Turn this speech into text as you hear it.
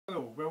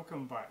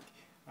welcome back.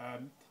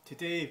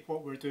 Today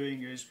what we're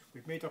doing is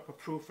we've made up a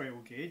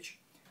profile gauge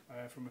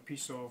from a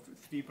piece of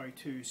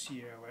 3x2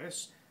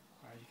 CLS.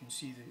 You can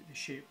see the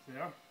shape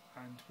there,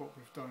 and what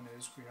we've done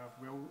is we have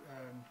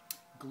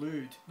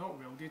glued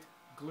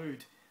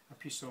a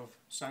piece of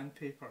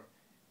sandpaper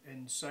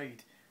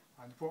inside,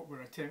 and what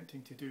we're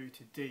attempting to do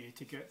today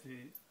to get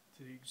the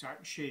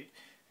exact shape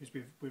is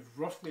we've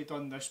roughly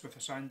done this with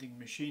a sanding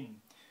machine,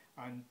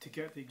 and to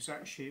get the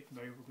exact shape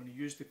now we're going to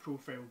use the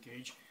profile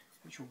gauge,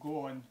 which will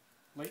go on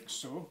like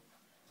so,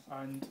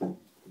 and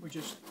we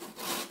just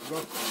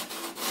rub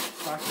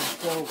back and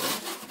forward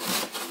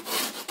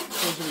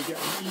so that we get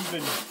an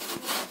even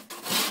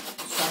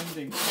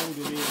sanding all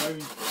the way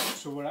around.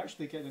 So we're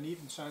actually getting an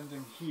even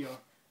sanding here,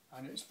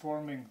 and it's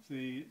forming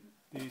the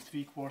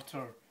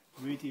 3/4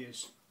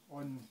 radius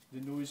on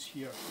the nose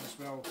here as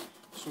well.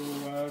 So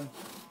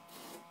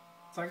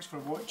thanks for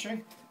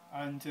watching,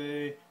 and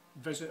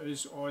visit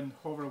us on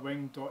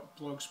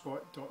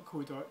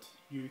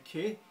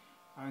hoverwing.blogspot.co.uk,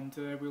 and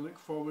we look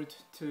forward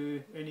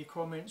to any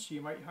comments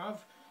you might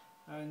have,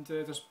 and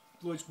there's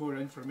loads more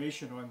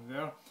information on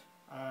there.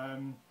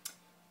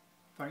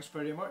 Thanks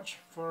very much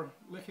for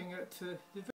looking at the video.